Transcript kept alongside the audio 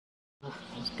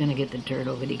I was gonna get the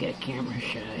turtle, but he got camera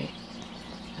shy.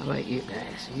 How about you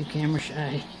guys? Are you camera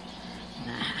shy?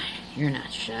 Nah, you're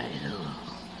not shy at all.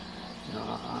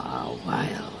 Oh,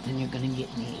 wild, and you're gonna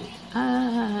get me.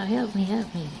 Ah, help me,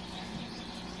 help me.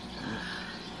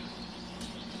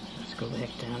 Let's go back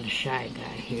down to Shy Guy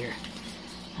here.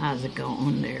 How's it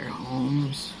going there,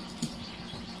 Holmes?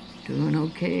 Doing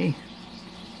okay?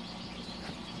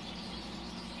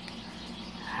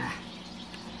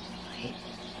 Wait,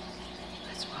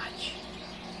 let's watch.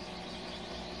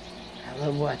 I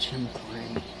love watching him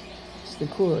climb. It's the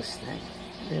coolest thing.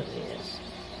 It really is.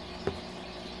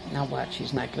 Now watch,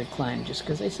 he's not going to climb just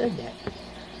because I said that.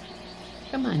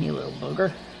 Come on, you little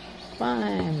booger.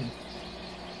 Climb.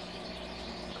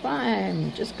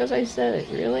 Climb. Just because I said it,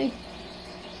 really?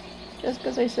 Just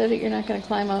because I said it, you're not going to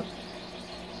climb up?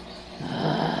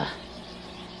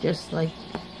 Just like...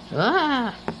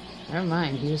 Never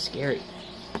mind, he was scary.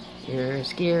 You're a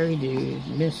scary dude,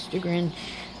 Mr. Grinch.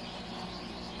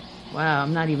 Wow,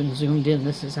 I'm not even zoomed in.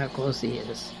 This is how close he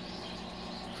is.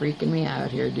 Freaking me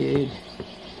out here, dude.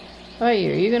 Oh, are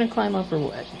you gonna climb up or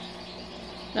what?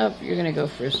 Nope, you're gonna go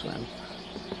for a swim.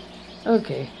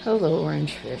 Okay, hello,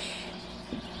 orange fish.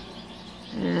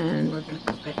 And we're gonna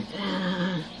go back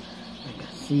down. I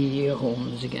can see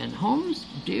Holmes again. Holmes,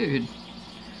 dude,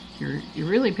 you're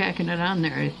really packing it on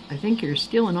there. I think you're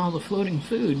stealing all the floating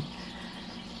food.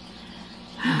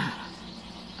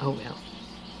 Oh well.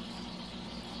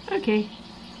 Okay,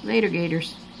 later,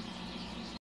 gators.